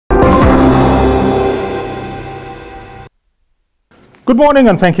Good morning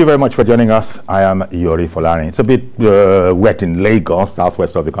and thank you very much for joining us. I am Yori Folani. It's a bit wet in Lagos,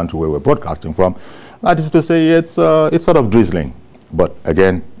 southwest of the country where we're broadcasting from. That is to say, it's sort of drizzling. But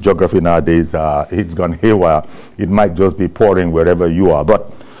again, geography nowadays, it's gone haywire. It might just be pouring wherever you are. But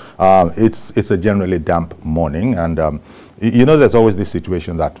it's a generally damp morning. And you know, there's always this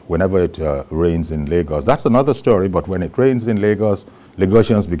situation that whenever it rains in Lagos, that's another story. But when it rains in Lagos,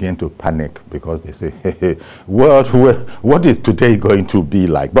 Lagosians begin to panic because they say, hey, what is today going to be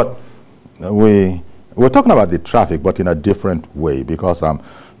like? But we're talking about the traffic, but in a different way, because the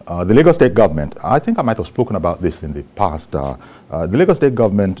Lagos State government, I think I might have spoken about this in the past, the Lagos State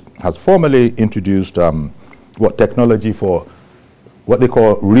government has formally introduced technology for what they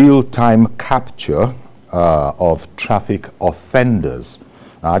call real-time capture of traffic offenders.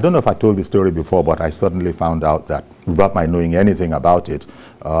 Now, I don't know if I told this story before, but I suddenly found out that without my knowing anything about it,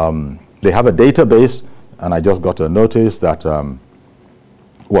 they have a database, and I just got a notice that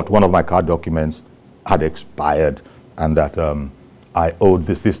one of my car documents had expired, and that I owed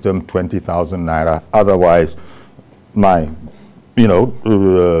the system 20,000 naira. Otherwise, my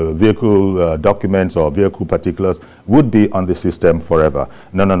vehicle documents or vehicle particulars would be on the system forever.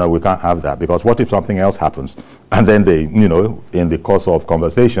 No, we can't have that, because what if something else happens? And then they, in the course of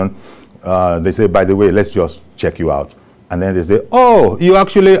conversation, they say, by the way, let's just check you out. And then they say, oh, you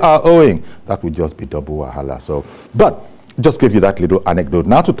actually are owing. That would just be double wahala. So, but just give you that little anecdote.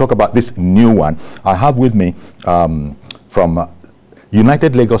 Now to talk about this new one, I have with me from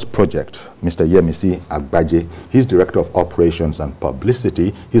United Lagos Project, Mr. Yemisi Agbaje. He's Director of Operations and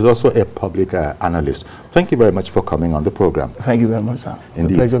Publicity. He's also a public analyst. Thank you very much for coming on the program. Thank you very much, sir. It's a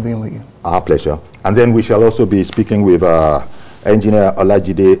pleasure being with you. Our pleasure. And then we shall also be speaking with Engineer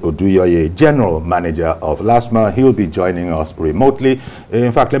Olajide Oduyoye, General Manager of LASG. He'll be joining us remotely.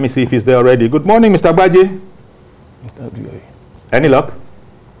 In fact, let me see if he's there already. Good morning, Mr. Agbaje. Mr. Oduyoye. Any luck?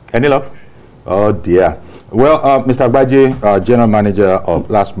 Any luck? Oh, dear. Well, Mr. Agbaje, General Manager of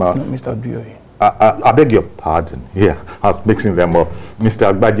LASG. No, Mr. Oduyoye. I beg your pardon. Yeah, I was mixing them up.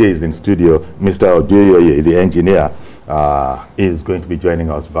 Mr. Agbaje is in studio. Mr. Oduyoye, the engineer, is going to be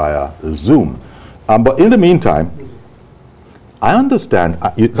joining us via Zoom. But in the meantime, I understand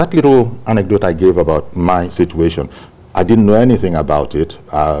that little anecdote I gave about my situation. I didn't know anything about it.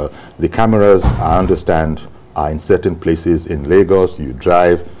 The cameras, I understand, are in certain places in Lagos. You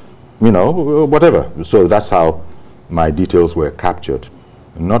drive, whatever. So that's how my details were captured.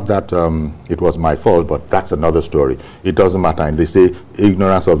 Not that it was my fault, but that's another story. It doesn't matter. And they say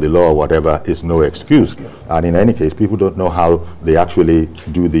ignorance of the law or whatever is no excuse. And in any case, people don't know how they actually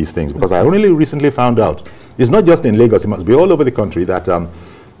do these things. Because I only recently found out, it's not just in Lagos, it must be all over the country, that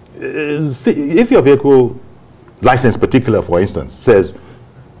if your vehicle license particular, for instance, says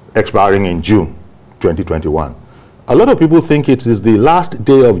expiring in June 2021, a lot of people think it is the last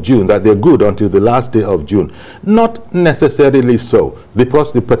day of June, that they're good until the last day of June. Not necessarily so,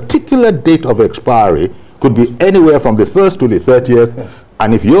 because the particular date of expiry could be anywhere from the 1st to the 30th. Yes.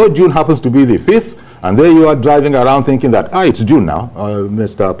 And if your June happens to be the 5th, and there you are driving around thinking that, it's June now,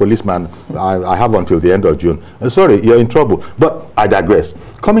 Mr. Policeman, I have until the end of June. Sorry, you're in trouble. But I digress.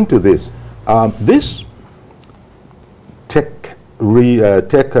 Coming to this, this tech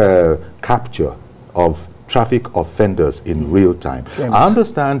capture of traffic offenders in real time. TMS. I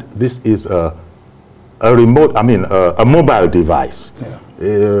understand this is a remote, a mobile device. Yeah.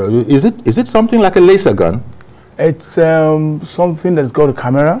 Is it something like a laser gun? It's something that's got a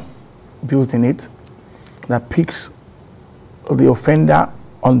camera built in it that picks the offender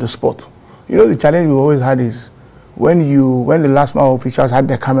on the spot. The challenge we always had is when the LASG officials had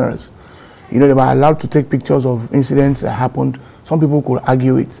their cameras, they were allowed to take pictures of incidents that happened. Some people could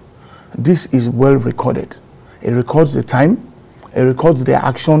argue it. This is well recorded. It records the time, it records their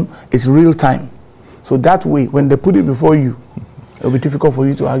action, it's real time. So that way, when they put it before you, it'll be difficult for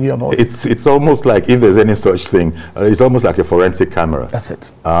you to argue about it. It's almost like, if there's any such thing, it's almost like a forensic camera. That's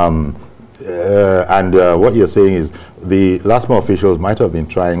it. What you're saying is the LASG officials might have been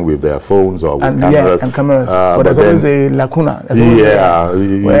trying with their phones or with cameras. Yeah, and cameras. But there's always a lacuna.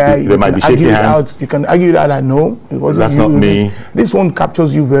 They might be shaking hands. You can argue that no, it wasn't that's not me. This one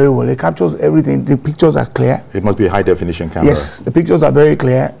captures you very well. It captures everything. The pictures are clear. It must be a high definition camera. Yes, the pictures are very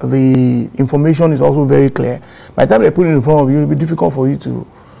clear. The information is also very clear. By the time they put it in front of you, it'll be difficult for you to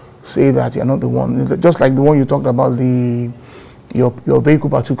say that you're not the one. Just like the one you talked about, your vehicle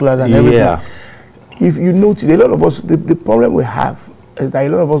particulars and everything. Yeah. If you notice, a lot of us, the problem we have is that a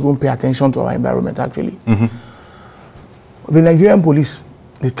lot of us don't pay attention to our environment, actually. Mm-hmm. The Nigerian police,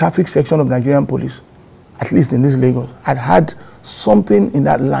 the traffic section of Nigerian police, at least in this Lagos, had something in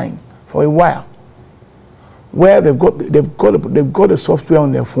that line for a while. where they've got a software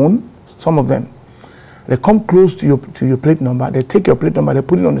on their phone. Some of them, they come close to your plate number. They take your plate number, they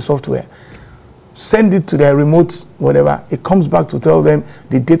put it on the software, send it to their remote, whatever. It comes back to tell them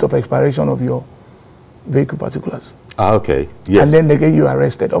the date of expiration of your vehicle particulars. Okay. Yes. And then they get you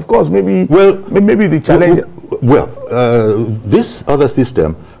arrested. Of course, maybe the challenge. This other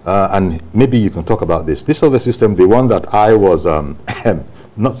system, and maybe you can talk about this. This other system, the one that I was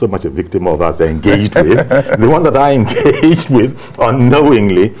not so much a victim of as I engaged with, the one that I engaged with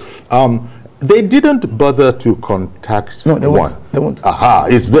unknowingly, they didn't bother to contact No, they won't. They won't. Aha,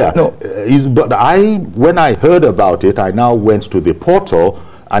 it's there. No. But when I heard about it, I now went to the portal,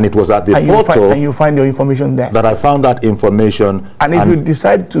 and it was at the portal and you find your information there. that I found that information. And if you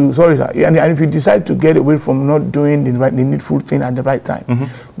decide to, sorry sir, and if you decide to get away from not doing the needful thing at the right time,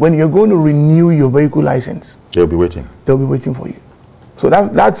 when you're going to renew your vehicle license, they'll be waiting. They'll be waiting for you. So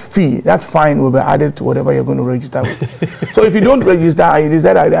that fine will be added to whatever you're going to register with. So if you don't register and you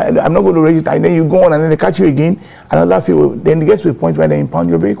decide, I'm not going to register, and then you go on and then they catch you again, another fee will, then it gets to a point where they impound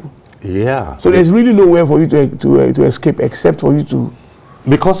your vehicle. Yeah. So there's really no way for you to escape except for you to...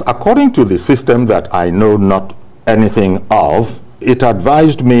 Because according to the system that I know not anything of, it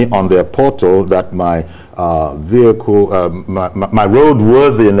advised me on their portal that my vehicle, my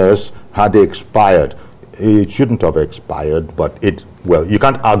roadworthiness had expired. It shouldn't have expired, but well, you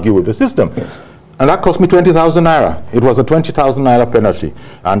can't argue with the system. Yes. And that cost me 20,000 naira. It was a 20,000 naira penalty.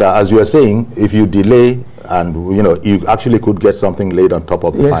 And as you are saying, if you delay, and you actually could get something laid on top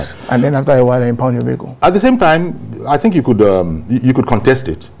of the fine. And then after a while, they impound your vehicle. At the same time, I think you could contest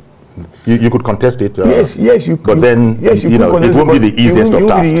it. You could contest it. Yes, you could. But then, it won't be the easiest of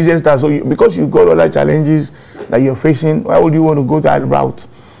tasks. The easiest task. So because you've got other challenges that you're facing, why would you want to go that route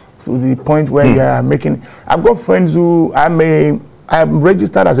to the point where you are making? I've got friends who I'm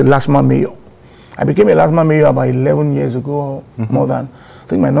registered as a LASG mayor. I became a LASG mayor about 11 years ago, more than. I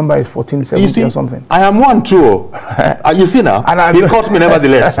think my number is 1470 or something. I am one too. You see now, it cost me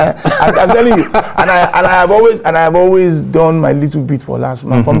nevertheless. I'm telling you, and I have always done my little bit for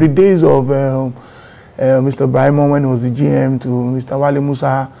LASG. From the days of Mr. Braimon when he was the GM, to Mr. Wale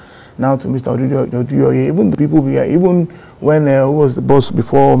Musa, now to Mr. Oduyoye, even the people here, even when who was the boss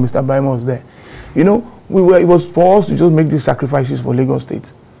before Mr. Braimon was there. It was for us to just make these sacrifices for Lagos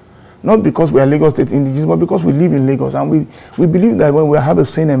State. Not because we are Lagos State indigenous, but because we live in Lagos, and we believe that when we have a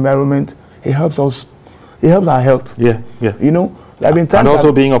sane environment, it helps us, it helps our health. Yeah. There have been times and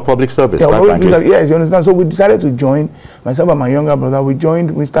also being of public service. Yes, you understand. So we decided to join, myself and my younger brother. We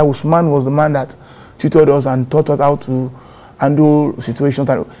joined. Mr. Usman was the man that tutored us and taught us how to handle situations.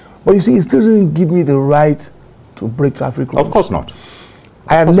 But you see, it still didn't give me the right to break traffic laws. Of course not.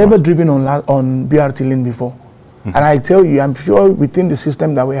 I have never driven on BRT lane before. And I tell you, I'm sure within the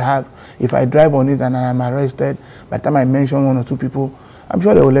system that we have, if I drive on it and I am arrested, by the time I mention one or two people, I'm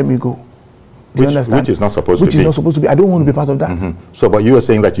sure they will let me go. Do you understand? Which is not supposed to be. Which is not supposed to be. I don't want to be part of that. So, but you were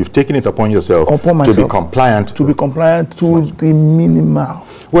saying that you've taken it upon yourself to be compliant. To be compliant to the minimal.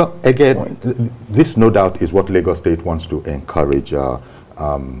 Well, again, this no doubt is what Lagos State wants to encourage,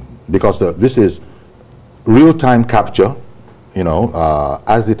 because this is real-time capture,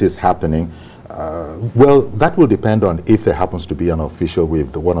 as it is happening. Well, that will depend on if there happens to be an official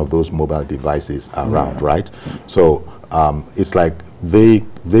with one of those mobile devices around, right? So it's like they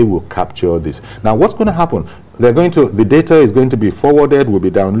will capture this. Now, what's going to happen? The data is going to be forwarded, will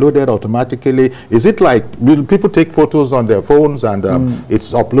be downloaded automatically. Is it like, will people take photos on their phones and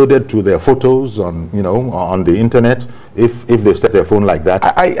it's uploaded to their photos on, on the internet if they've set their phone like that?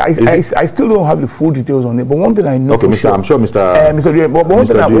 I still don't have the full details on it, but one thing I know for sure. I'm sure one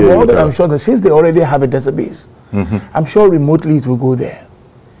thing I'm sure that since they already have a database, I'm sure remotely it will go there.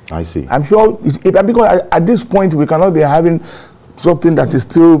 I see. I'm sure, because at this point we cannot be having something that is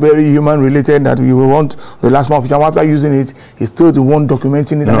still very human related that we will want the last month. After using it, he's still the one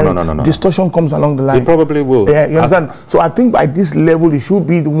documenting it. No. Distortion comes along the line. It probably will. Yeah, you understand? So I think by this level, it should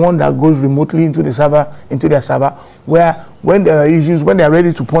be the one that goes remotely into the server, into their server, where when there are issues, when they are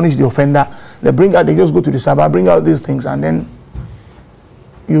ready to punish the offender, they just go to the server, bring out these things, and then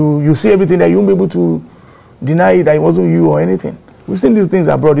you see everything that you won't be able to deny that it wasn't you or anything. We've seen these things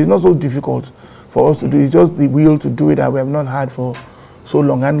abroad. It's not so difficult for us to do. It's just the will to do it that we have not had for so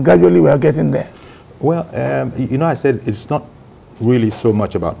long, and gradually we are getting there. Well, I said it's not really so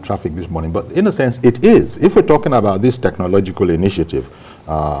much about traffic this morning, but in a sense it is. If we're talking about this technological initiative,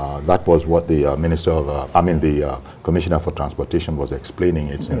 that was what the the Commissioner for Transportation was explaining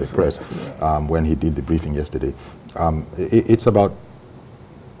it in the press when he did the briefing yesterday. It's about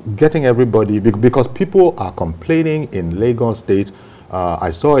getting everybody, because people are complaining in Lagos State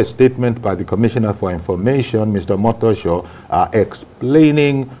I saw a statement by the Commissioner for Information, Mr. Motosho,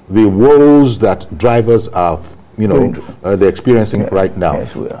 explaining the woes that drivers are, they're experiencing right now.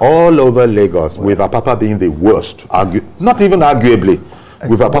 Yes, all over Lagos, with Apapa being the worst, not even arguably,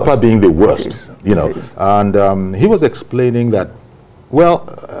 with Apapa being the worst, And he was explaining that, well,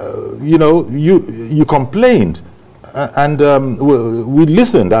 you complained, and we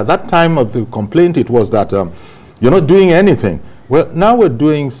listened. At that time of the complaint, it was that you're not doing anything. Well, now we're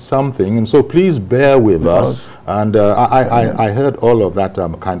doing something, and so please bear with us. And I heard all of that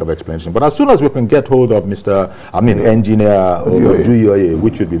kind of explanation. But as soon as we can get hold of Engineer Oduyoye,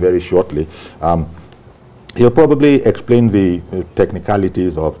 which will be very shortly, he'll probably explain the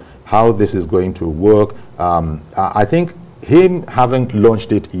technicalities of how this is going to work. I think him having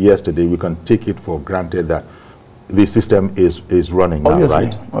launched it yesterday, we can take it for granted that the system is running now,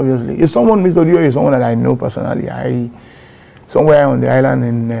 right? Obviously. It's someone, Mr. Oduyoye is someone that I know personally. Somewhere on the island,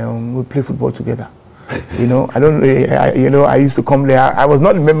 and we play football together. I used to come there. I was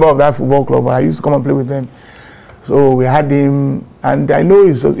not a member of that football club, but I used to come and play with them. So we had him, and I know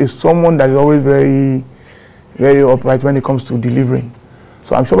he's someone that is always very, very upright when it comes to delivering.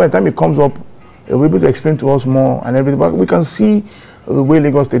 So I'm sure by the time he comes up, he'll be able to explain to us more and everything. But we can see the way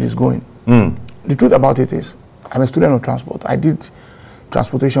Lagos State is going. The truth about it is, I'm a student of transport. I did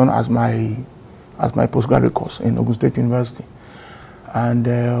transportation as my postgraduate course in Ogun State University. And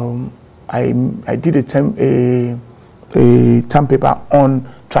I did a term paper on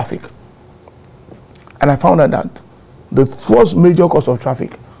traffic. And I found out that the first major cause of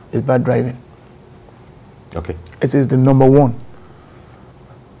traffic is bad driving. Okay. It is the number one.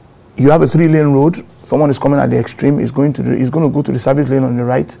 You have a 3-lane road, someone is coming at the extreme, he's going to go to the service lane on the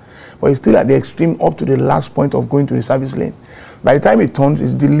right, but he's still at the extreme up to the last point of going to the service lane. By the time it turns,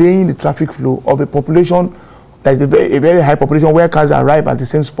 it's delaying the traffic flow of a population that is a very high population where cars arrive at the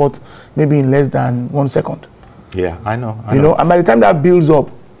same spot maybe in less than 1 second. Yeah, I know. And by the time that builds up,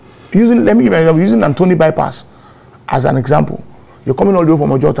 let me give you an example, using Antony bypass as an example. You're coming all the way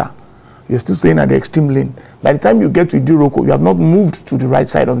from Ojota, you're still staying at the extreme lane. By the time you get to Idiroko, you have not moved to the right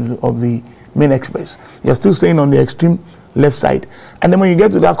side of the main express. You're still staying on the extreme left side. And then when you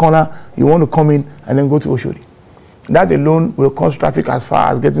get to that corner, you want to come in and then go to Oshodi. That alone will cause traffic as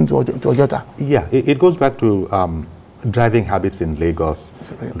far as getting to Ojota. Yeah, it goes back to driving habits in Lagos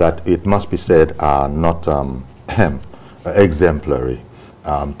that, it must be said, are not exemplary.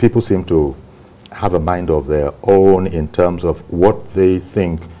 People seem to have a mind of their own in terms of what they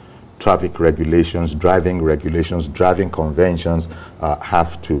think traffic regulations, driving conventions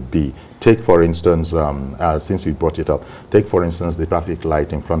have to be. Take, for instance, since we brought it up, take, for instance, the traffic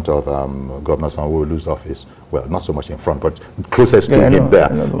light in front of Governor Sanwo-Olu's office. Well, not so much in front, but closest to him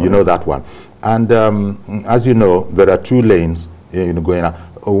there. You know that one. And as you know, there are 2 lanes going out.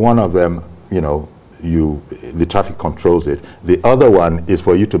 One of them, the traffic controls it. The other one is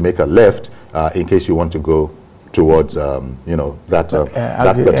for you to make a left in case you want to go towards, that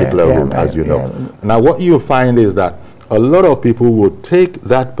particular route, as you know. Now, what you find is that a lot of people will take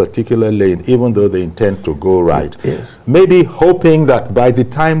that particular lane even though they intend to go right. Yes. Maybe hoping that by the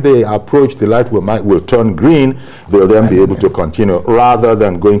time they approach, the light will turn green, they'll then be able to continue rather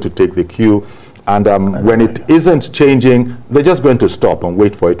than going to take the queue. And when it isn't changing, they're just going to stop and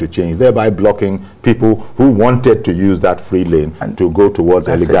wait for it to change, thereby blocking people who wanted to use that free lane and to go towards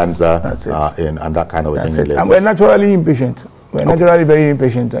Eleganza and that kind of thing. And we're naturally impatient. We're naturally very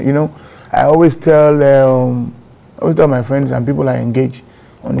impatient. I always tell my friends and people I engage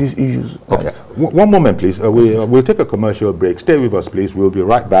on these issues. Okay. One moment, please. We'll take a commercial break. Stay with us, please. We'll be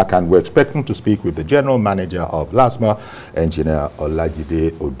right back, and we're expecting to speak with the General Manager of LASMA, Engineer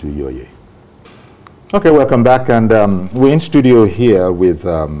Olajide Oduyoye. Okay, welcome back, and we're in studio here with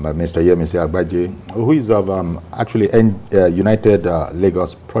Mr. Yemisi Agbaje, who is of actually United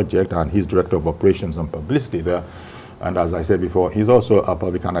Lagos Project, and he's Director of Operations and Publicity there. And as I said before, he's also a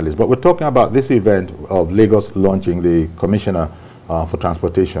public analyst. But we're talking about this event of Lagos launching. The Commissioner for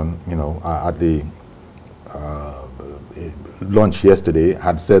Transportation, at the launch yesterday,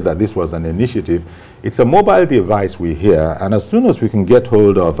 had said that this was an initiative. It's a mobile device, we hear, and as soon as we can get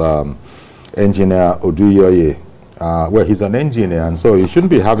hold of Engineer Oduyoye, well, he's an engineer, and so he shouldn't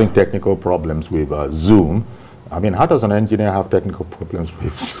be having technical problems with Zoom. I mean, how does an engineer have technical problems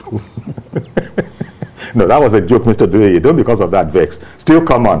with Zoom? No, that was a joke, Mr. Oduyoye. Don't because of that vex. Still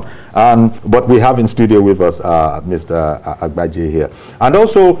come on. But we have in studio with us Mr. Agbaje here. And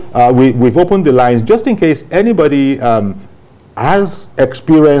also, we've opened the lines just in case anybody has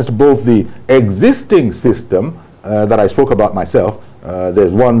experienced both the existing system that I spoke about myself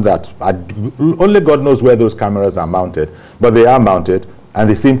There's one that only God knows where those cameras are mounted, but they are mounted, and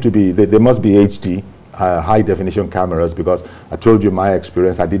they seem to be, they must be HD, high definition cameras, because I told you my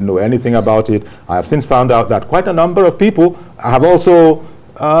experience. I didn't know anything about it. I have since found out that quite a number of people have also,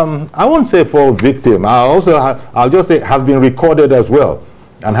 I won't say fall victim, I'll just say have been recorded as well,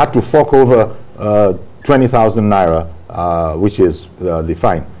 and had to fork over 20,000 naira, which is the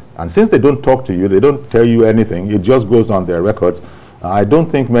fine. And since they don't talk to you, they don't tell you anything, it just goes on their records. I don't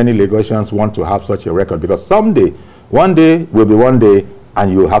think many Lagosians want to have such a record, because someday, one day will be one day,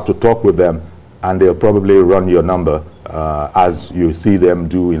 and you'll have to talk with them, and they'll probably run your number, as you see them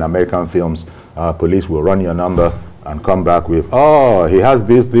do in American films. Police will run your number and come back with, oh, he has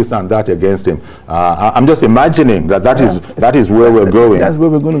this, this, and that against him. I'm just imagining that is where we're going. That's where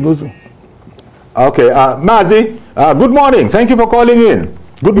we're going to go to. Okay, Mazi, good morning. Thank you for calling in.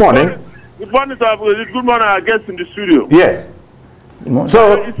 Good morning. Good morning, sir. Good morning, our guests in the studio. Yes.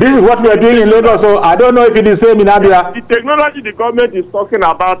 So this is what we are doing in Lagos. So I don't know if it is the same in Abia. The technology the government is talking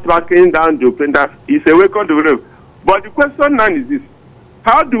about tracking down the offender is a welcome development. But the question now is this: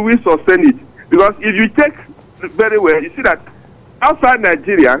 how do we sustain it? Because if you check very well, you see that outside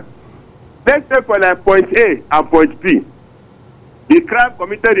Nigeria, let's say for like point A and point B, the crime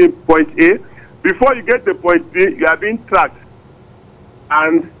committed in point A, before you get to point B, you are being tracked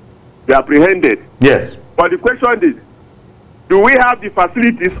and be apprehended. Yes. But the question is, do we have the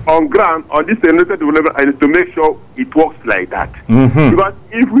facilities on ground on this technological development and to make sure it works like that? Because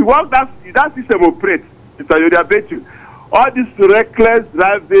if we want that system operates, I bet you, all this reckless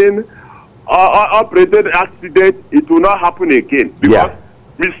driving, operated accident, it will not happen again. Because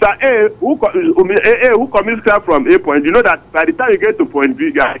Mr. A, who commits crime from A point, you know that by the time you get to point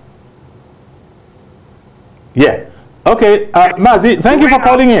B, guy. Yeah. Okay, Mazi, thank you for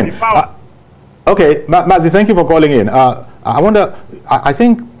calling in. Okay, Mazi, thank you for calling in. I wonder, I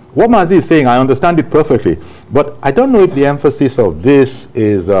think what Mazi is saying, I understand it perfectly, but I don't know if the emphasis of this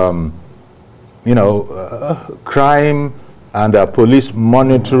is, you know, crime and police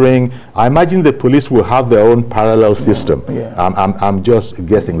monitoring. I imagine the police will have their own parallel system. Yeah. I'm just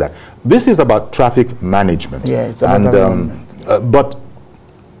guessing that. This is about traffic management. Yeah, it's about management. But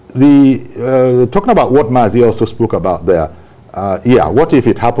talking about what Mazi also spoke about there, yeah, what if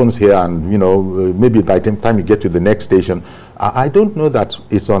it happens here and, you know, maybe by the time you get to the next station, I don't know that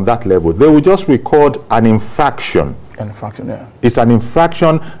it's on that level. They will just record an infraction. An infraction, yeah. It's an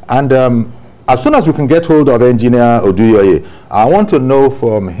infraction, and as soon as we can get hold of Engineer Oduyoye, I want to know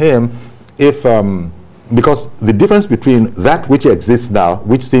from him if, because the difference between that which exists now,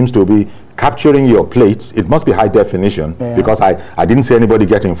 which seems to be capturing your plates, it must be high definition, because I didn't see anybody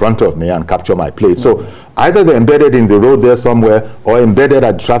get in front of me and capture my plate. So either they're embedded in the road there somewhere or embedded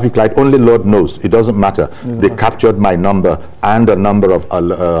at traffic light, only Lord knows. It doesn't matter. They captured my number and a number of a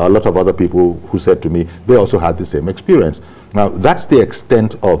lot of other people who said to me they also had the same experience. Now that's the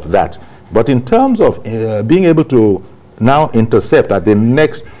extent of that. But in terms of being able to now intercept at the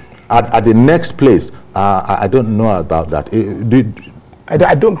next place, I don't know about that.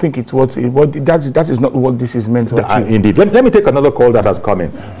 I don't think it's that is not what this is meant to achieve. Indeed. Let me take another call that has come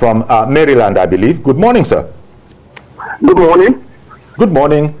in from Maryland, I believe. Good morning, sir. Good morning. Good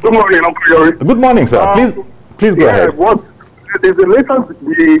morning. Good morning, Uncle Yori. Good morning, sir. Please go ahead.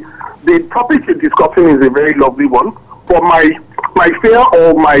 The topic you're discussing is a very lovely one. But my fear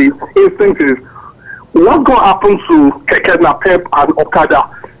or my instinct is, what's going to happen to Keke Napep and Okada?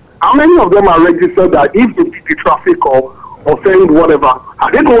 How many of them are registered that if they beat the traffic or saying whatever,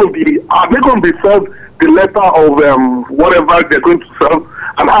 are they going to be served the letter of whatever they're going to serve,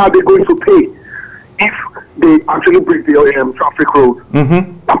 and how are they going to pay if they actually break the traffic rules?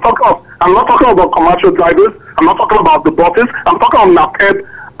 I'm not talking about commercial drivers. I'm not talking about the buses. I'm talking about Napep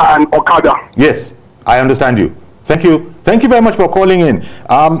and Okada. Yes, I understand you. Thank you. Thank you very much for calling in.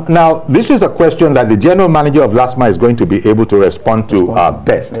 Now, this is a question that the general manager of LASMA is going to be able to respond to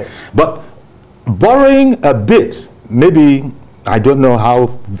best. Yes. But borrowing a bit, maybe, I don't know how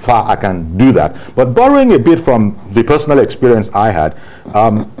far I can do that, but borrowing a bit from the personal experience I had,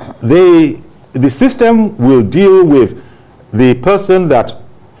 the system will deal with the person that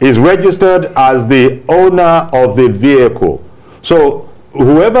is registered as the owner of the vehicle. So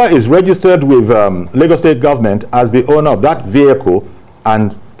whoever is registered with Lagos State government as the owner of that vehicle,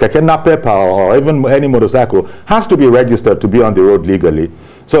 and Keke Napep or even any motorcycle, has to be registered to be on the road legally.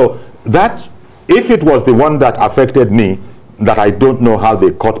 So that, if it was the one that affected me, that I don't know how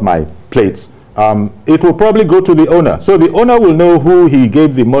they caught my plates, it will probably go to the owner. So the owner will know who he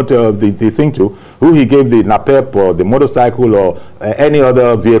gave the motor, the thing to, who he gave the Napep or the motorcycle or any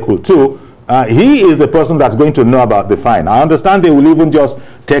other vehicle to, he is the person that's going to know about the fine. I understand they will even just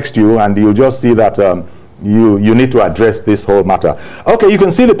text you and you'll just see that you need to address this whole matter. Okay, you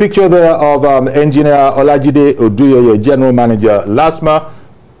can see the picture there of Engineer Olajide Oduyoye, General Manager, LASMA.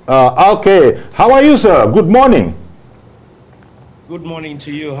 Okay, how are you, sir? Good morning. Good morning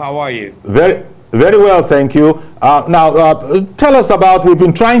to you. How are you? Very well, thank you. Now, tell us about, we've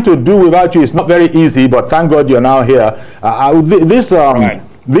been trying to do without you. It's not very easy, but thank God you're now here.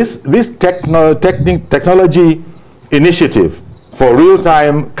 This technology initiative for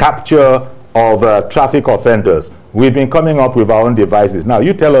real-time capture of traffic offenders, we've been coming up with our own devices. Now,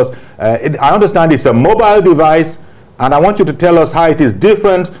 you tell us, I understand it's a mobile device, and I want you to tell us how it is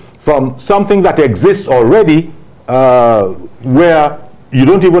different from something that exists already, where you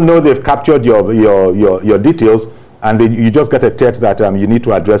don't even know they've captured your details, and then you just get a text that you need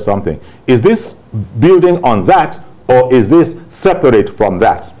to address something. Is this building on that, or is this separate from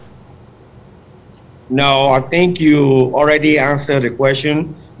that? No, I think you already answered the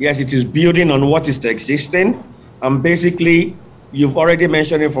question. Yes, it is building on what is existing. Basically, you've already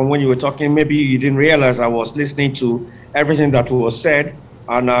mentioned it from when you were talking. Maybe you didn't realize I was listening to everything that was said,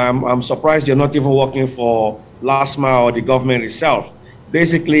 and I'm surprised you're not even working for LASMA or the government itself.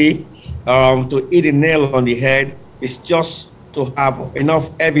 Basically, to hit a nail on the head is just to have enough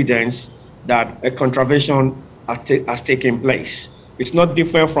evidence that a contravention has taken place. It's not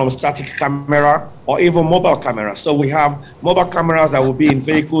different from static camera or even mobile camera. So we have mobile cameras that will be in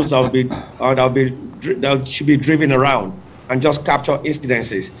vehicles that should be driven around and just capture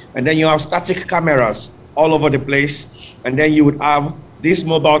incidences. And then you have static cameras all over the place. And then you would have this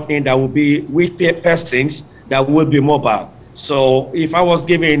mobile thing that will be with persons that will be mobile. So if I was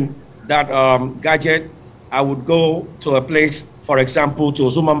given that gadget, I would go to a place, for example, to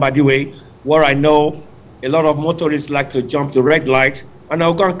Zumambadiwe, where I know a lot of motorists like to jump the red light, and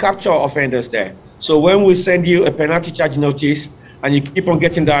I'll go and capture offenders there. So when we send you a penalty charge notice and you keep on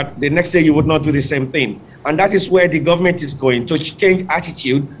getting that, the next day you would not do the same thing. And that is where the government is going, to change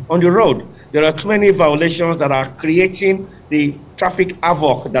attitude on the road. There are too many violations that are creating the traffic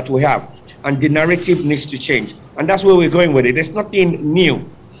havoc that we have, and the narrative needs to change. And that's where we're going with it. There's nothing new.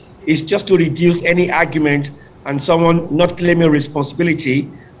 It's just to reduce any argument and someone not claiming responsibility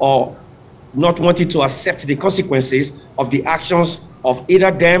or not wanting to accept the consequences of the actions of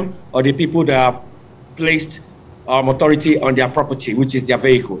either them or the people that have placed authority on their property, which is their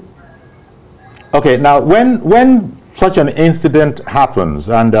vehicle. Okay, now when such an incident happens,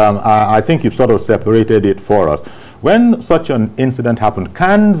 and I think you've sort of separated it for us, when such an incident happens,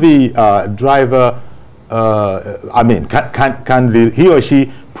 can the driver, can he or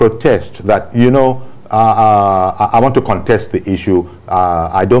she protest that, you know, I want to contest the issue,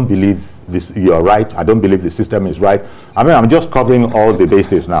 I don't believe this, you're right, I don't believe the system is right. I mean, I'm just covering all the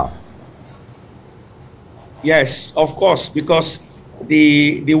bases now. Yes, of course, because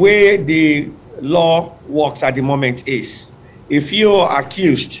the way the law works at the moment is, if you are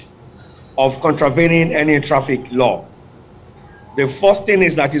accused of contravening any traffic law, the first thing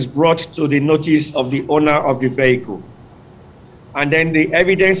is that is brought to the notice of the owner of the vehicle. And then the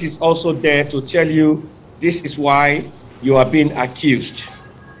evidence is also there to tell you this is why you are being accused.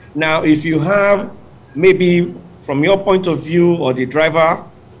 Now, if you have, maybe from your point of view or the driver,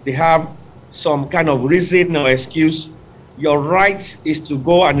 they have some kind of reason or excuse, your right is to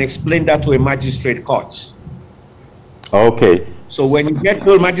go and explain that to a magistrate court. Okay. So when you get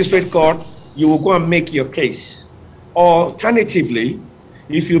to a magistrate court, you will go and make your case. Alternatively,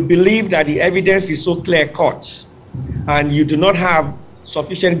 if you believe that the evidence is so clear-cut and you do not have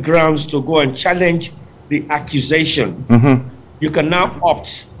sufficient grounds to go and challenge the accusation, you can now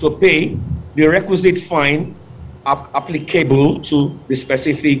opt to pay the requisite fine applicable to the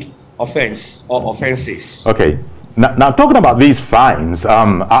specific offense or offenses. Okay. Now talking about these fines,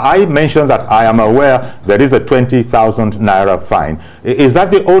 I mentioned that I am aware there is a 20,000 naira fine. Is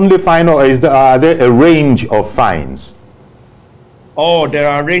that the only fine, or are there a range of fines? Oh, there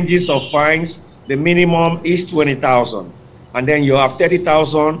are ranges of fines. The minimum is 20,000, and then you have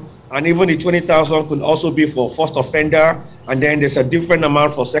 30,000, and even the 20,000 could also be for first offender, and then there's a different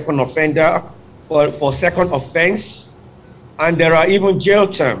amount for second offender, for second offense, and there are even jail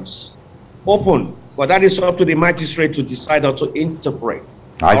terms open. But that is up to the magistrate to decide how to interpret.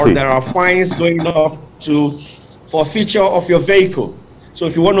 I see. There are fines going up to forfeiture of your vehicle. So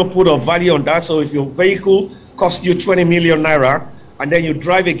if you want to put a value on that, so if your vehicle costs you 20 million naira and then you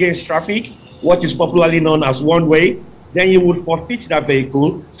drive against traffic, what is popularly known as one way, then you would forfeit that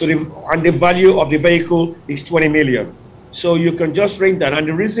vehicle and the value of the vehicle is 20 million. So you can just range that. And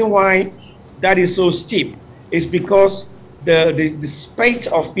the reason why that is so steep is because the spate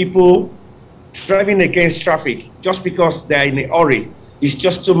of people driving against traffic just because they're in a hurry is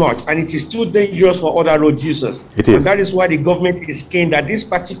just too much, and it is too dangerous for other road users. It is. And that is why the government is keen that this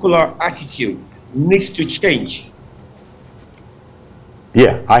particular attitude needs to change.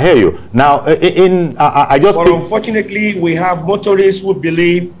 Yeah, I hear you. Now, But unfortunately, we have motorists who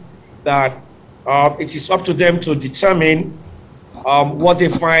believe that it is up to them to determine what the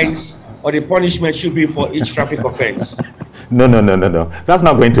fines or the punishment should be for each traffic offense. No. That's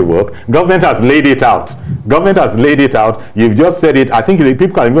not going to work. Government has laid it out. Government has laid it out. You've just said it. I think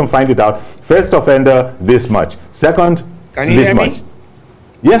people can even find it out. First offender, this much. Second, can you this hear much. Me?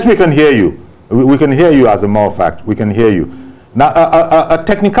 Yes, we can hear you. We can hear you, as a matter of fact. We can hear you. Now, a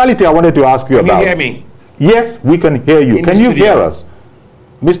technicality I wanted to ask you about. Can you hear me? Yes, we can hear you. Can you hear us?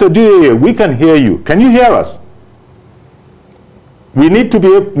 Mr. Duye, we can hear you. Can you hear us? We need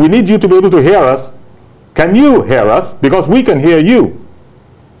you to be able to hear us. Can you hear us? Because we can hear you.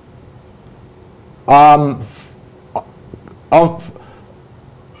 Mr.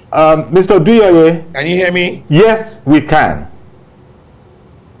 Duye. Can you hear me? Yes, we can.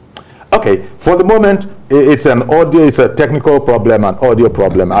 Okay, for the moment, it's a technical problem, an audio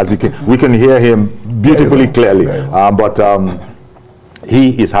problem. As we can hear him beautifully clearly, but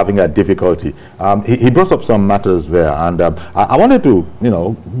he is having a difficulty. He brought up some matters there, and I wanted to,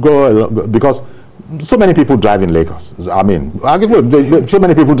 go because so many people drive in Lagos. I mean, so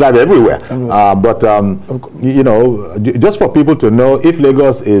many people drive everywhere. But just for people to know, if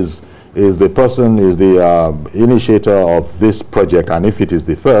Lagos is the initiator of this project, and if it is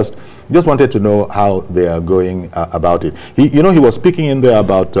the first, just wanted to know how they are going about it. He was speaking in there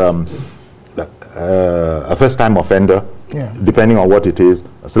about a first-time offender, depending on what it is.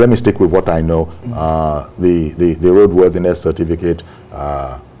 So let me stick with what I know. The roadworthiness certificate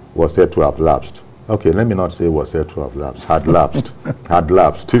was said to have lapsed. Okay, let me not say was said to have lapsed. Had lapsed. Had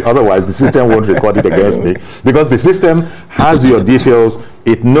lapsed. Otherwise, the system won't record it against me, because the system has your details.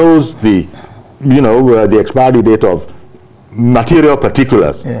 It knows the expiry date of material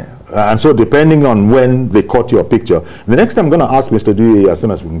particulars. And so depending on when they caught your picture, the next time I'm going to ask Mr. Dewey, as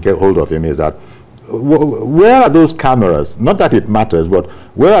soon as we can get hold of him, is that where are those cameras? Not that it matters, but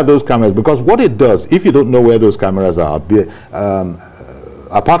where are those cameras? Because what it does, if you don't know where those cameras are,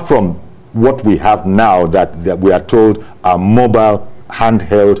 apart from what we have now that we are told are mobile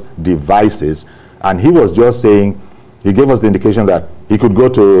handheld devices, and he was just saying, he gave us the indication that he could go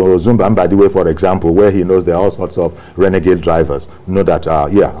to Zumbambadiwe, for example, where he knows there are all sorts of renegade drivers, know that,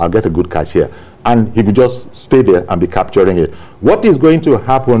 I'll get a good catch here. And he could just stay there and be capturing it. What is going to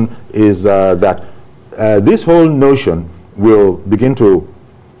happen is that this whole notion will begin to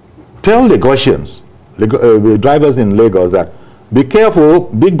tell Lagosians, drivers in Lagos, that be careful,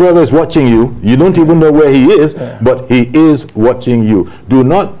 Big Brother is watching you. You don't even know where he is, but he is watching you. Do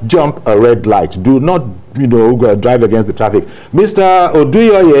not jump a red light. Do not, drive against the traffic. Mr.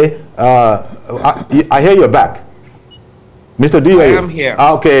 Oduyoye, I hear you're back. Mr. Oduyoye. I am here.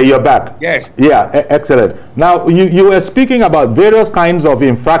 Okay, you're back. Yes. Yeah, excellent. Now, you were speaking about various kinds of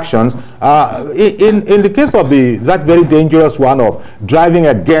infractions. In the case of that very dangerous one of driving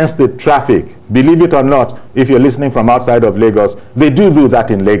against the traffic, believe it or not, if you're listening from outside of Lagos, they do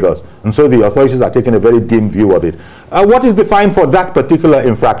that in Lagos. And so the authorities are taking a very dim view of it. What is the fine for that particular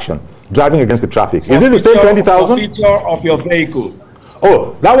infraction, driving against the traffic? Is it the same 20,000? Forfeiture of your vehicle.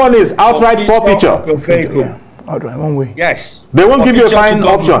 Oh, that one is outright forfeiture. Of your vehicle. Yeah. Outright, one way. Yes. They won't give you a fine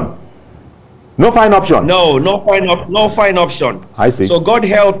option. No fine option. No fine option. I see. So God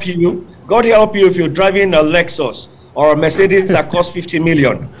help you. God help you if you're driving a Lexus or a Mercedes that costs 50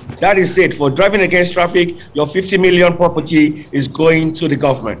 million. That is it. For driving against traffic, your 50 million property is going to the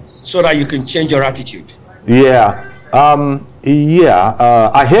government so that you can change your attitude. Yeah.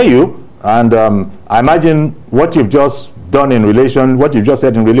 I hear you. And I imagine what you've just done what you've just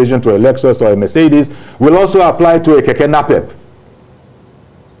said in relation to a Lexus or a Mercedes will also apply to a Keke Napep.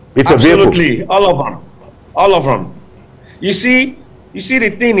 It's absolutely a vehicle. All of them. You see the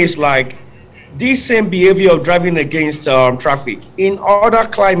thing is like this same behavior of driving against traffic in other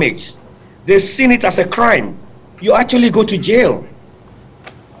climates, they've seen it as a crime. You actually go to jail.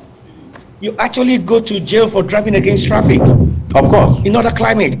 You actually go to jail for driving against traffic. Of course. In other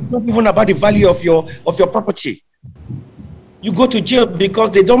climates, it's not even about the value of your property. You go to jail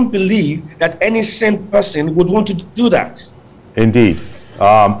because they don't believe that any sane person would want to do that. Indeed.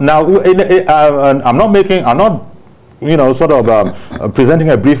 Now, I'm not presenting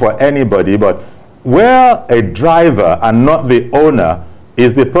a brief for anybody, but where a driver and not the owner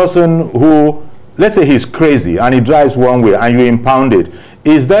is the person who, let's say he's crazy and he drives one way and you impound it,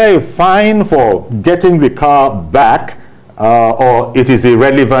 is there a fine for getting the car back or it is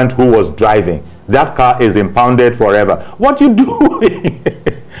irrelevant who was driving. That car is impounded forever. What you doing?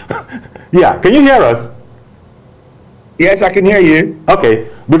 Yeah, can you hear us? Yes, I can hear you. Okay,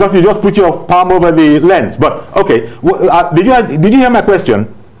 because you just put your palm over the lens. But okay, did you hear my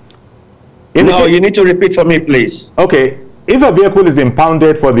question? No, you need to repeat for me, please. Okay, if a vehicle is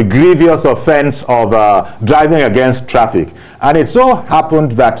impounded for the grievous offense of driving against traffic, and it so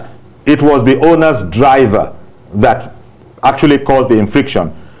happened that it was the owner's driver that actually caused the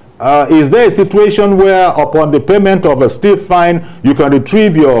infraction, is there a situation where upon the payment of a stiff fine, you can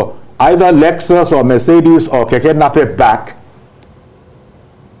retrieve your either Lexus or Mercedes or Keke Napep back?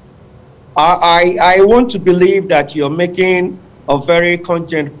 I want to believe that you're making a very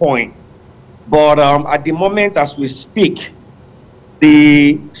cogent point. But at the moment as we speak,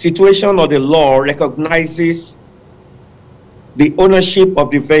 the situation or the law recognizes the ownership of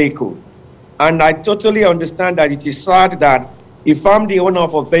the vehicle. And I totally understand that it is sad that if I'm the owner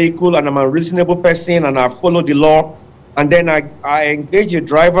of a vehicle and I'm a reasonable person and I follow the law, and then I engage a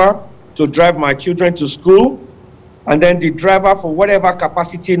driver to drive my children to school, and then the driver, for whatever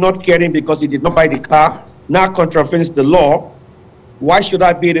capacity, not caring because he did not buy the car, now contravenes the law, why should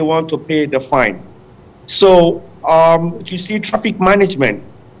I be the one to pay the fine? So, you see, traffic management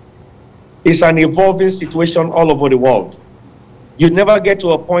is an evolving situation all over the world. You never get to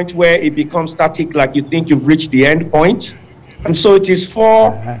a point where it becomes static, like you think you've reached the end point. And so it is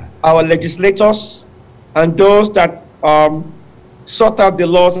for our legislators and those that sort out the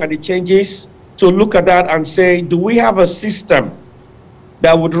laws and the changes to look at that and say, do we have a system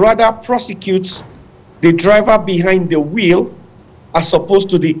that would rather prosecute the driver behind the wheel as opposed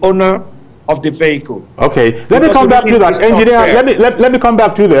to the owner of the vehicle? Okay, let me come back to that, engineer. Let me come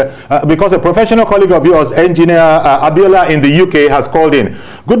back to there because a professional colleague of yours, engineer Abiola in the UK, has called in.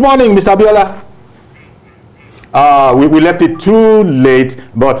 Good morning, Mr. Abiola. We left it too late,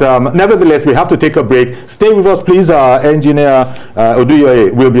 but nevertheless, we have to take a break. Stay with us, please, engineer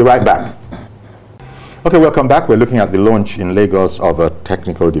Oduyoye. We'll be right back. Okay, welcome back. We're looking at the launch in Lagos of a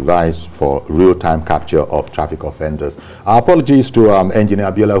technical device for real-time capture of traffic offenders. Apologies to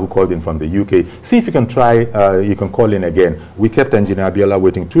Engineer Abiola, who called in from the UK. See if you can try, you can call in again. We kept Engineer Abiola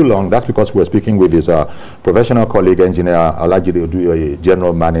waiting too long. That's because we're speaking with his professional colleague, Engineer Olajide Oduyoye,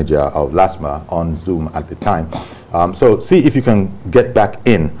 General Manager of LASMA, on Zoom at the time. So see if you can get back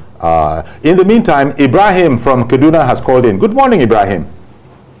in. In the meantime, Ibrahim from Kaduna has called in. Good morning, Ibrahim.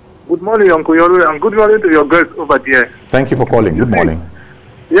 Good morning, Uncle Yoru, and good morning to your guests over there. Thank you for calling. Good morning.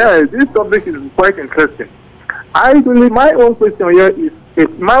 Yeah, this topic is quite interesting. I believe my own question here is,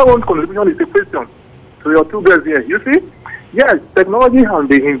 my own contribution is a question to your two guests here. You see, yes, technology has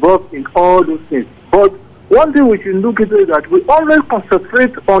been involved in all those things, but one thing we should look into is that we always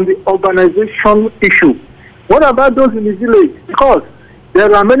concentrate on the urbanization issue. What about those in the village? Because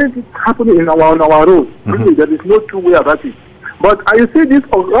there are many things happening in our roads. Really, there is no two way about it. But you see, this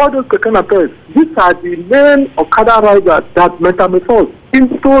all those Kekenapes, these are the main Okada riders that metamorphose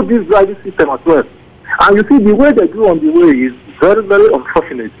into this driving system as well. And you see, the way they do on the way is very, very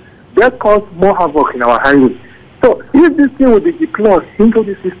unfortunate. That causes more havoc in our highways. So if this thing will be deployed into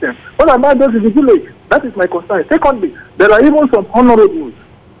the system, what about those in the village? That is my concern. Secondly, there are even some honorables,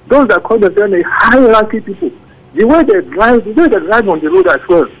 those that call themselves a high-ranking people. The way they drive on the road as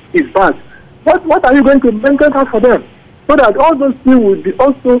well is bad. What are you going to maintain out for them? So that all those things will be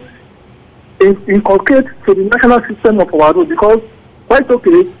also inculcated to the national system of our road, because quite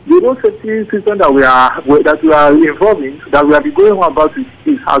okay, the road safety system that we are involved in, that we have been going on about is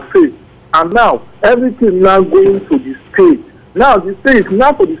has failed. And now everything now going to the state. Now the state is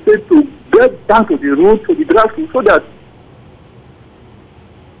now for the state to get down to the road, to the grassroots, so that.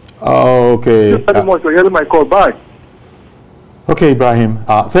 Okay. Thank you very much for hearing my call. Bye. Okay, Ibrahim.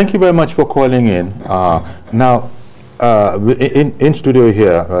 Thank you very much for calling in. Now. In studio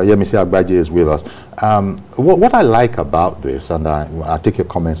here, Yemisi Agbaje is with us. What I like about this, and I take your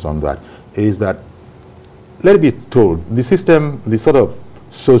comments on that, is that, let it be told, the system, the sort of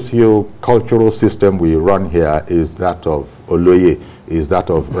socio-cultural system we run here is that of Oloye, is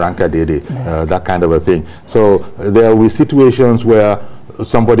that of Rankadede, that kind of a thing. So there will be situations where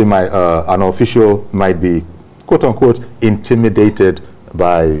somebody might, an official might be, quote unquote, intimidated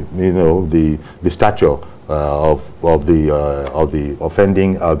by, the stature of the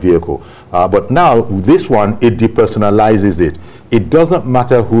offending vehicle. But now this one, it depersonalizes it. It doesn't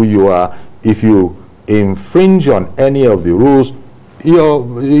matter who you are. If you infringe on any of the rules,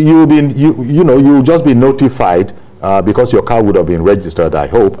 you'll just be notified because your car would have been registered, I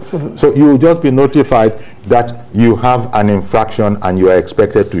hope. Absolutely. So you'll just be notified. that you have an infraction and you are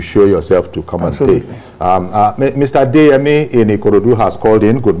expected to show yourself to come Absolutely. and pay. Mr. Adeyemi in Ikorodu has called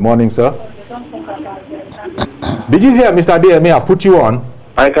in. Good morning, sir. Did you hear, Mr. Adeyemi? I've put you on.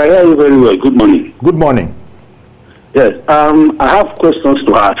 I can hear you very well. Good morning. Good morning. Yes, I have questions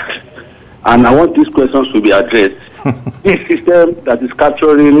to ask, and I want these questions to be addressed. This system that is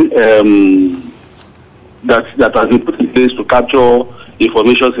capturing, that has been put in place to capture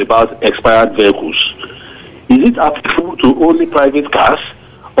information about expired vehicles, is it applicable to only private cars,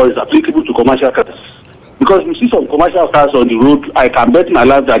 or is it applicable to commercial cars? Because you see some commercial cars on the road, I can bet my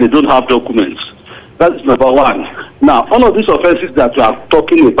life that they don't have documents. That is number one. Now, all of these offenses that we are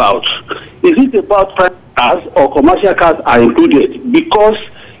talking about, is it about private cars or commercial cars are included? Because,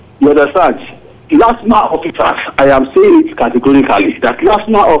 you understand, LASG officers, I am saying it categorically, that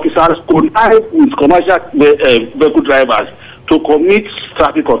LASG officers connive with commercial vehicle drivers to commit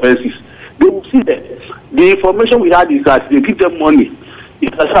traffic offenses. They will see them. The information we had is that they give them money.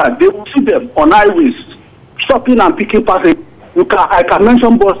 They will see them on highways, stopping and picking passengers. I can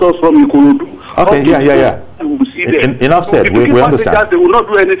mention buses from Ikorodu. Okay, yeah. We will see them. Enough said. We understand. They will not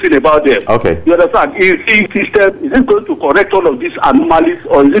do anything about them. Okay. You understand? Is it going to correct all of these anomalies,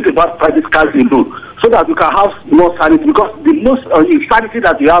 or is it about private cars alone? So that we can have more sanity. Because the most insanity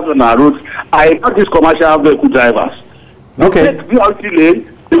that we have on our roads are not these commercial vehicle drivers. Okay. They take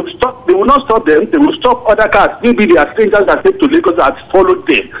lane. They will stop. They will not stop them. They will stop other cars. Maybe they are strangers that take to Lagos that followed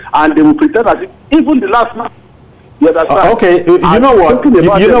them, and they will pretend as if even the last man. Okay, you know what?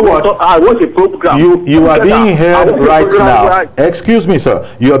 You know what? I watch a program. You are being heard right now. Excuse me, sir.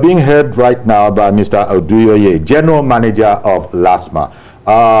 You are being heard right now by Mr. Oduyoye, General Manager of LASG.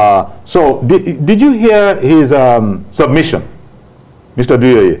 So, did you hear his submission, Mr.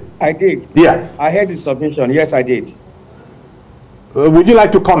 Oduyoye? I did. Yeah. I heard his submission. Yes, I did. Would you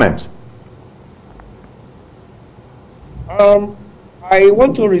like to comment? I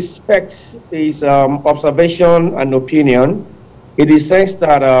want to respect his observation and opinion in the sense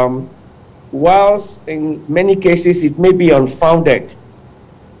that whilst in many cases it may be unfounded,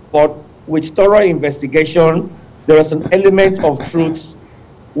 but with thorough investigation, there is an element of truth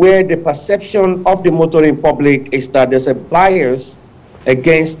where the perception of the motoring public is that there's a bias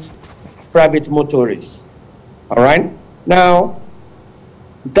against private motorists. All right? Now,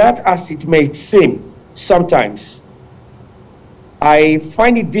 that as it may seem sometimes, I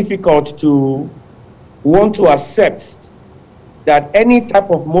find it difficult to want to accept that any type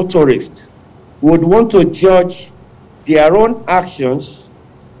of motorist would want to judge their own actions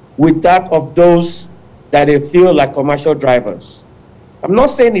with that of those that they feel like commercial drivers. I'm not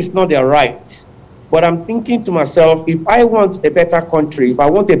saying it's not their right, but I'm thinking to myself, if I want a better country, if I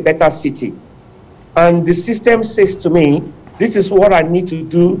want a better city, and the system says to me, this is what I need to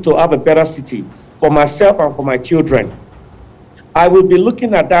do to have a better city for myself and for my children, I will be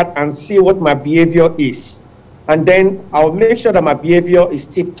looking at that and see what my behavior is. And then I'll make sure that my behavior is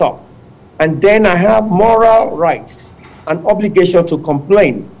tip-top. And then I have moral rights and obligation to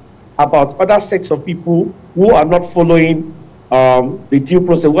complain about other sets of people who are not following the due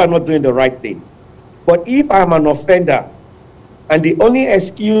process, who are not doing the right thing. But if I'm an offender, and the only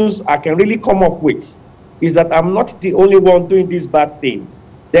excuse I can really come up with is that I'm not the only one doing this bad thing,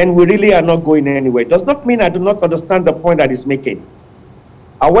 then we really are not going anywhere. It does not mean I do not understand the point that he's making.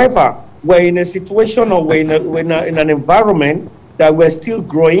 However, we're in a situation or we're in an environment that we're still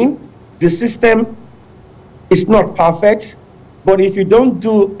growing. The system is not perfect, but if you don't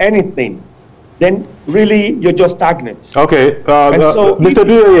do anything, then really you're just stagnant. Okay, Mr.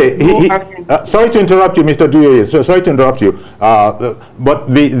 Duyoye, sorry to interrupt you, Mr. Duyoye. Sorry to interrupt you. But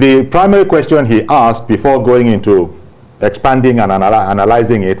the primary question he asked before going into expanding and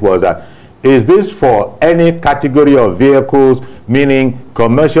analyzing it was that, is this for any category of vehicles, meaning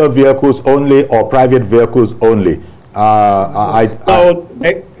commercial vehicles only or private vehicles only?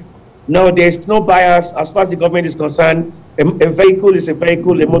 No, there's no bias as far as the government is concerned. A vehicle is a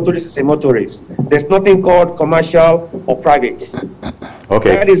vehicle, a motorist is a motorist. There's nothing called commercial or private.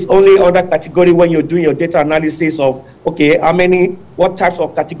 Okay. That is only other category when you're doing your data analysis of, okay, what types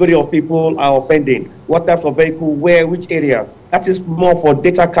of category of people are offending, what types of vehicle, where, which area. That is more for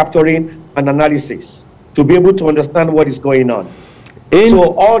data capturing and analysis to be able to understand what is going on.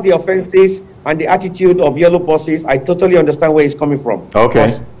 So all the offenses and the attitude of yellow buses, I totally understand where it's coming from. Okay.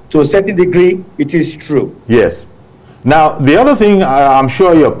 Because to a certain degree, it is true. Yes. Now, the other thing I'm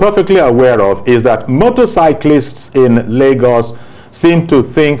sure you're perfectly aware of is that motorcyclists in Lagos seem to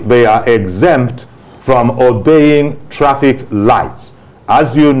think they are exempt from obeying traffic lights.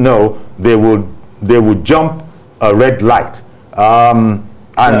 As you know, they would jump a red light.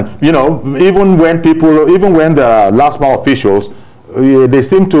 And, you know, even when the LASMA officials,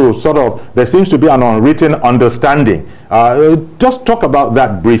 there seems to be an unwritten understanding. Just talk about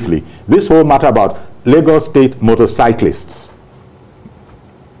that briefly. This whole matter about Lagos State motorcyclists.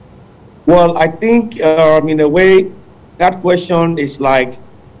 Well, I think in a way, that question is like,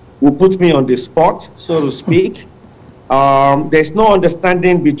 will put me on the spot, so to speak. There's no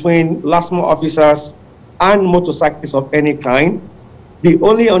understanding between LASMA officers and motorcyclists of any kind. The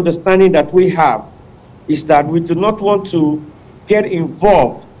only understanding that we have is that we do not want to get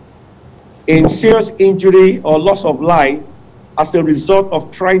involved in serious injury or loss of life as a result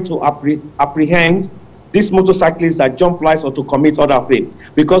of trying to apprehend these motorcyclists that jump lights or to commit other things.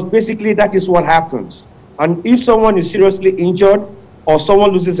 Because basically that is what happens. And if someone is seriously injured or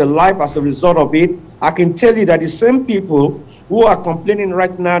someone loses a life as a result of it, I can tell you that the same people who are complaining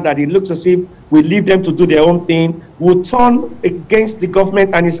right now that it looks as if we leave them to do their own thing will turn against the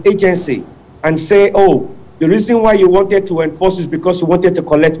government and its agency and say, oh, the reason why you wanted to enforce is because you wanted to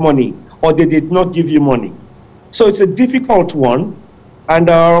collect money or they did not give you money. So it's a difficult one, and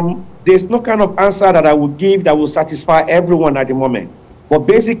there's no kind of answer that I would give that will satisfy everyone at the moment. But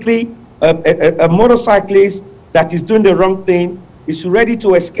basically, a motorcyclist that is doing the wrong thing is ready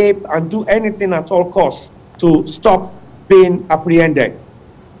to escape and do anything at all costs to stop being apprehended.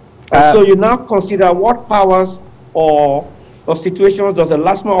 So you now consider what powers or situations does a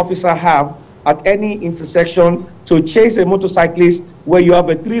LASMA officer have at any intersection to chase a motorcyclist where you have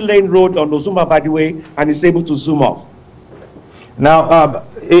a 3-lane road on Ozumba Badiwe and is able to zoom off. Now,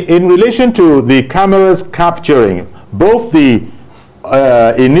 in relation to the cameras capturing both the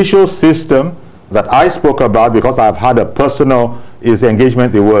initial system that I spoke about, because I've had a personal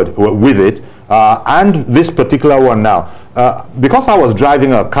engagement with it, and this particular one now, because I was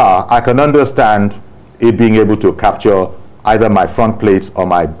driving a car, I can understand it being able to capture either my front plates or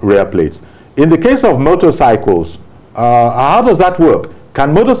my rear plates. In the case of motorcycles, how does that work?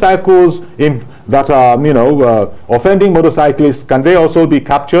 Can motorcycles that are, offending motorcyclists, can they also be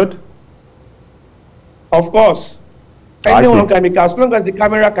captured? Of course. Anyone can be, as long as the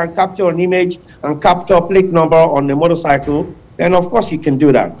camera can capture an image and capture plate number on the motorcycle, then of course you can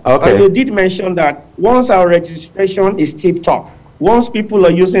do that. Okay. And you did mention that once our registration is tip-top, once people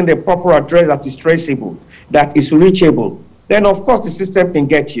are using the proper address that is traceable, that is reachable, then of course the system can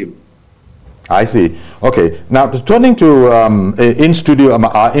get you. I see. Okay. Now, turning to our in-studio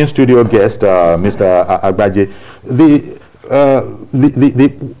guest, Mr. Agbaje,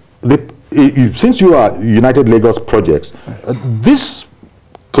 since you are United Lagos Projects, this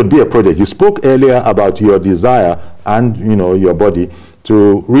could be a project. You spoke earlier about your desire and your body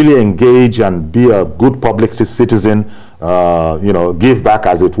to really engage and be a good public citizen, give back,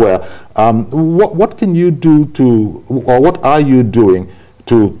 as it were. What can you do or what are you doing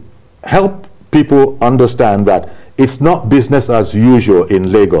to help people understand that it's not business as usual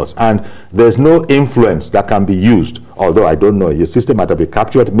in Lagos and there's no influence that can be used? Although I don't know, your system might have been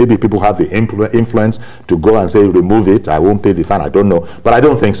captured. Maybe people have the influence to go and say, remove it, I won't pay the fine, I don't know. But I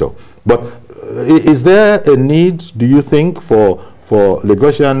don't think so. But is there a need, do you think, for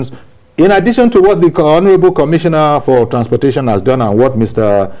Lagosians, in addition to what the Honorable Commissioner for Transportation has done and what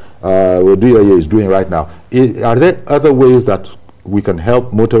Mr. Oduyoye is doing right now, are there other ways that we can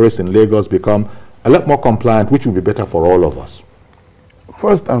help motorists in Lagos become a lot more compliant, which will be better for all of us?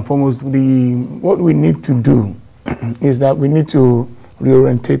 First and foremost, what we need to do is that we need to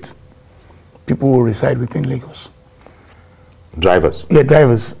reorientate people who reside within Lagos. Drivers? Yeah,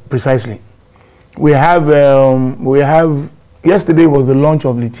 drivers, precisely. We have, yesterday was the launch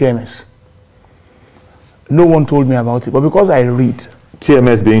of the TMS. No one told me about it, but because I read.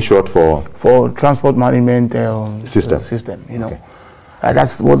 TMS being short for? For Transport Management System, Okay.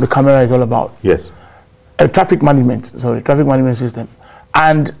 That's what the camera is all about. Yes. Traffic management system.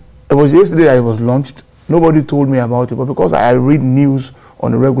 And it was yesterday that it was launched. Nobody told me about it, but because I read news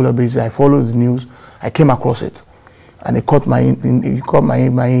on a regular basis, I follow the news, I came across it. And it caught my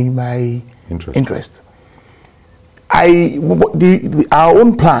interest. Our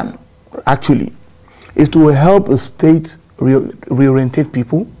own plan, actually, is to help the state reorientate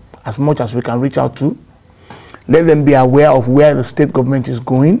people as much as we can reach out to. Let them be aware of where the state government is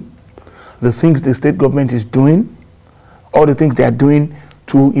going, the things the state government is doing, all the things they are doing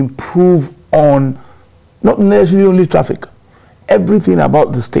to improve on not necessarily only traffic, everything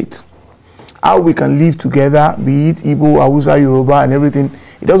about the state. How we can live together, be it Igbo, Hausa, Yoruba, and everything.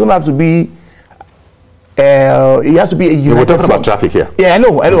 It doesn't have to be, it has to be a united We're talking front. about traffic here. Yeah, I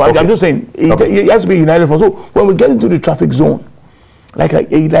know. Okay. I'm just saying, it has to be a united front. So when we get into the traffic zone, like a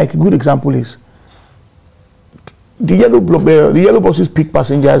good example is, the yellow buses pick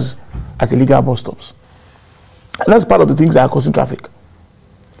passengers at illegal bus stops. And that's part of the things that are causing traffic.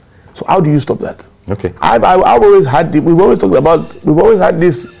 So how do you stop that? Okay. I've always had, we've always had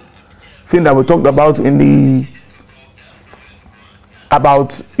this thing that we talked about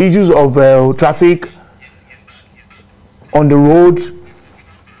about issues of traffic on the road,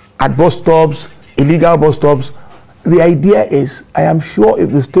 at bus stops, illegal bus stops. The idea is, I am sure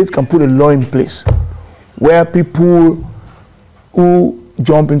if the state can put a law in place where people who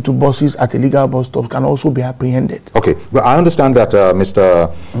jump into buses at illegal bus stops can also be apprehended. Okay, well, I understand that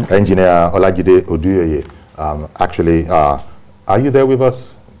Mr. Engineer Olajide Oduyoye, actually, are you there with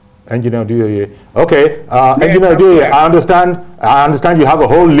us, Engineer Oduyoye? Okay, Engineer Oduyoye, I understand you have a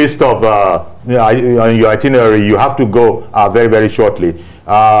whole list of on your itinerary. You have to go very, very shortly.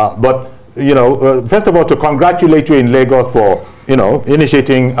 But you know, first of all, to congratulate you in Lagos for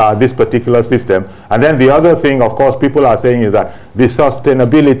initiating this particular system. And then the other thing, of course, people are saying is that the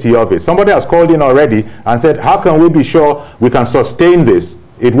sustainability of it. Somebody has called in already and said, how can we be sure we can sustain this?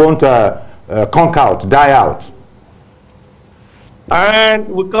 It won't conk out, die out. And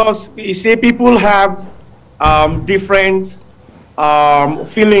because you see, people have different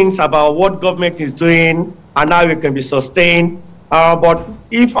feelings about what government is doing and how it can be sustained. But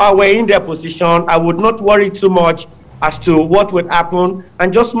if I were in their position, I would not worry too much as to what would happen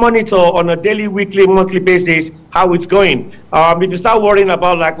and just monitor on a daily, weekly, monthly basis how it's going. If you start worrying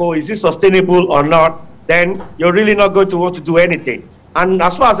about like, oh, is this sustainable or not, then you're really not going to want to do anything. And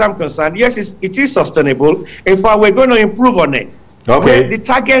as far as I'm concerned, yes, it is sustainable. In fact, we're going to improve on it. Okay. The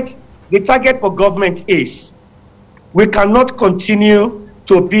target for government is we cannot continue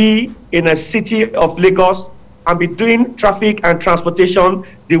to be in a city of Lagos and be doing traffic and transportation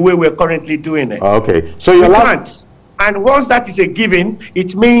the way we're currently doing it. Okay. So you can't. And once that is a given,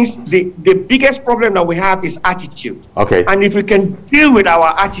 it means the biggest problem that we have is attitude. Okay. And if we can deal with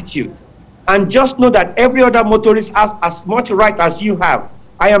our attitude and just know that every other motorist has as much right as you have,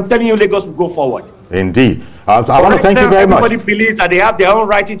 I am telling you, Lagos will go forward. Indeed. I want to thank you very much. Everybody believes that they have their own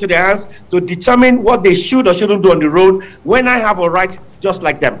right into their hands to determine what they should or shouldn't do on the road when I have a right just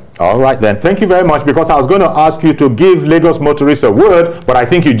like them. All right then. Thank you very much, because I was going to ask you to give Lagos motorists a word, but I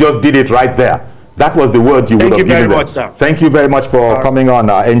think you just did it right there. That was the word you would have given them. Thank you very much for coming on,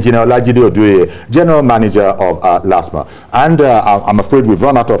 Engineer Olajide Oduyoye, General Manager of LASMA. And I'm afraid we've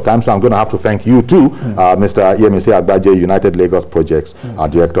run out of time, so I'm going to have to thank you too, Mr. Yemisi Agbaje, United Lagos Projects,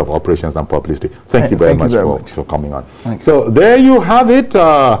 Director of Operations and Publicity. Thank you very much for coming on. So there you have it,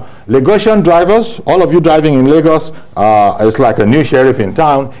 Lagosian drivers, all of you driving in Lagos. It's like a new sheriff in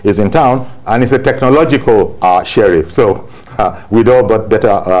town, and it's a technological sheriff. So we'd all but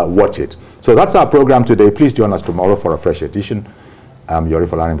better watch it. So that's our program today. Please join us tomorrow for a fresh edition. I'm Yori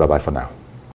Folarin. Bye-bye for now.